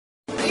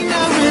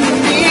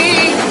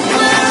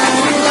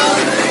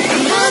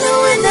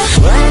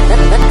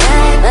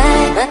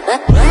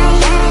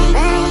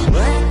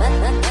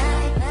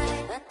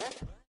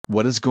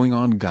What is going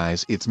on,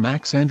 guys? It's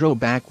Maxandro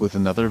back with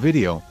another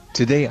video.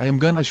 Today I am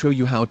gonna show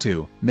you how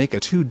to make a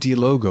 2D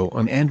logo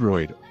on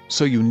Android.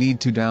 So you need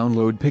to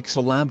download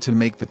Pixellab to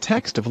make the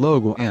text of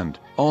logo and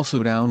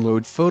also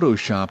download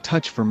Photoshop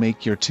Touch for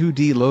make your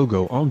 2D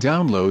logo. All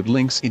download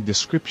links in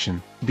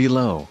description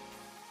below.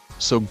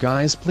 So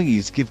guys,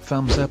 please give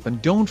thumbs up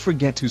and don't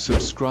forget to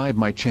subscribe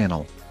my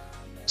channel.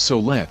 So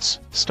let's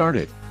start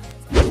it.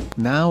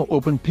 Now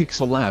open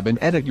Pixellab and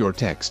edit your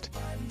text.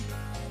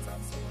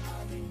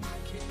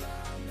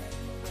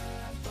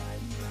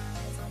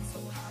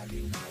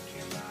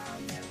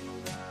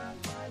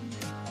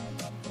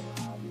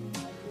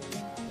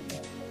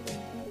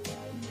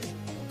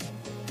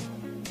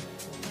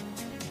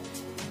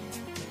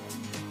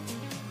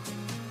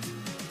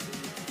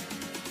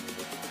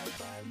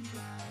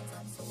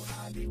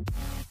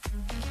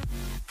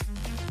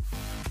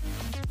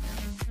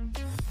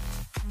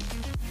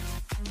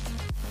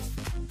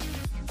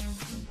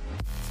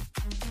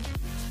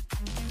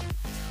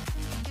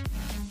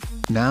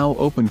 Now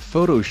open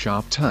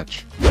Photoshop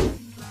Touch.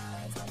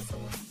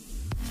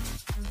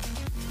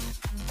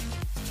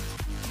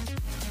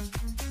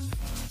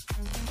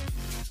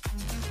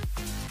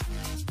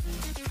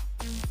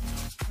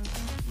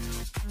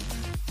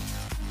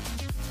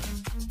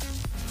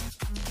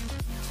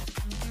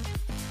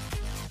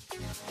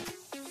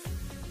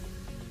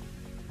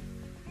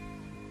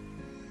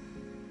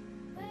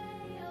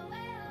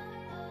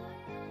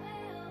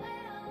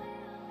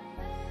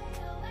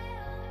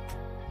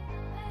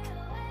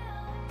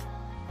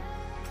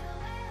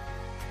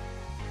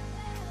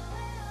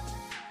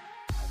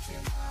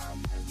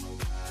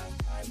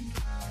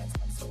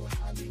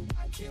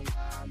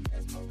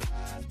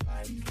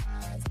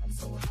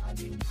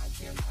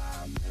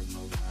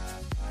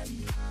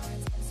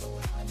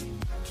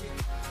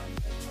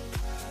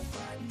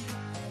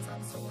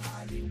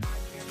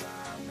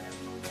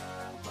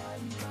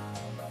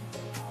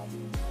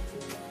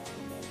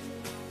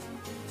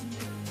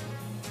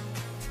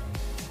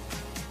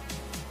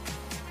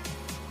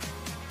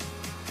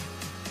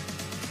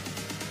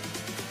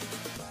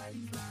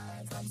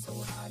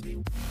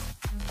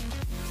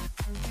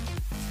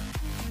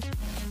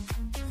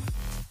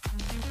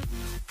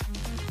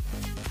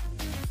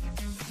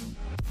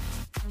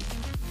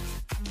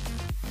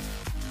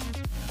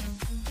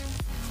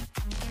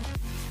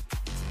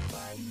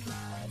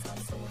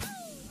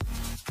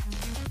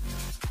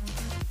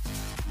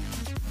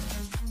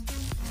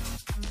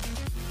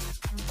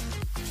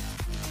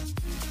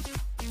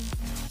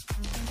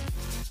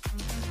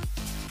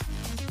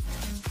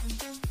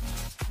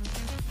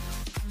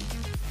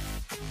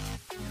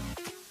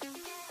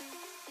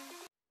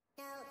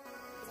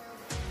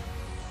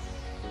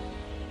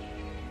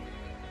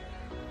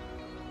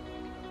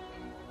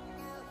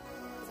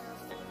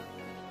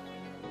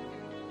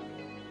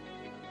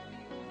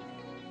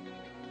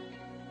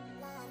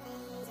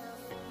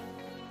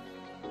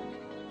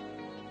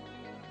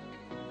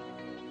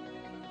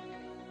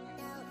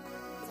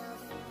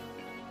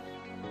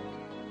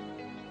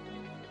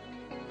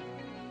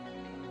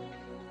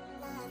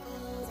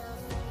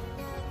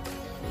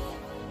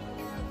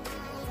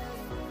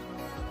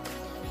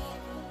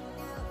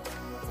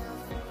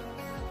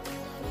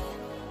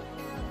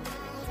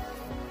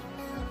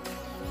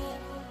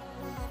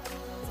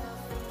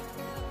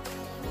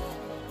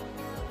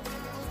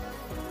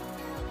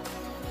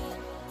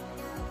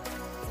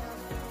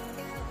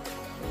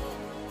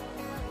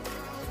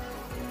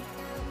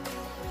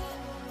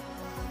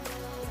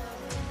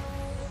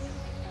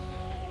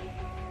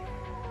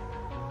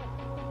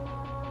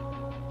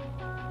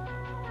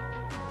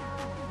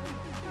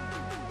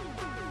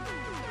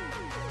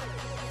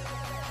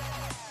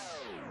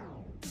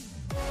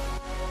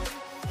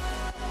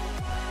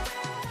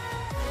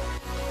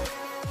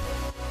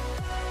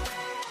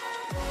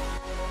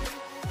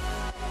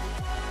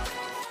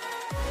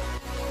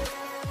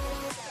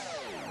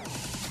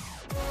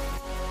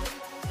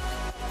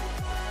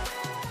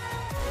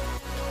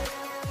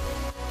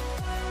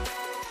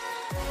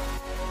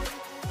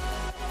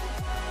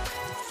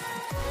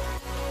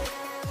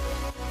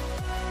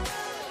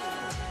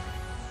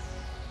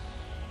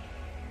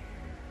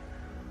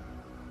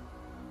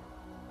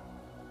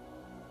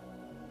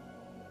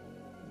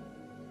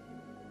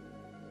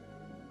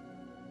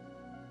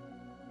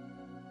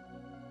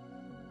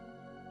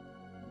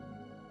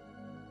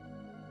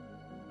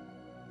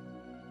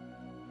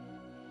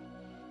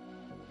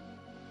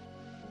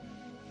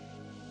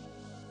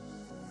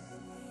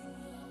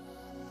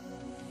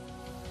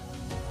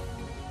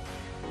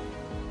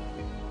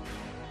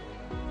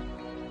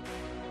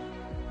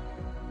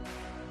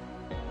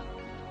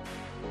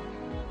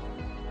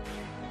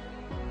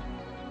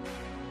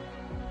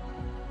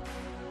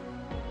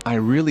 I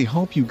really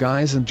hope you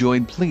guys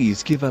enjoyed.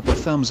 Please give up a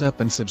thumbs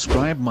up and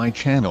subscribe my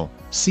channel.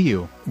 See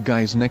you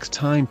guys next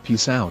time.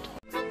 Peace out.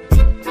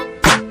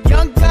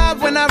 Young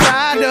God when I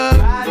ride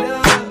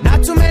up,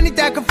 not too many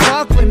that can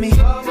fuck with me.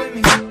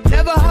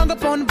 Never hung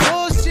up on the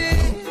bullshit.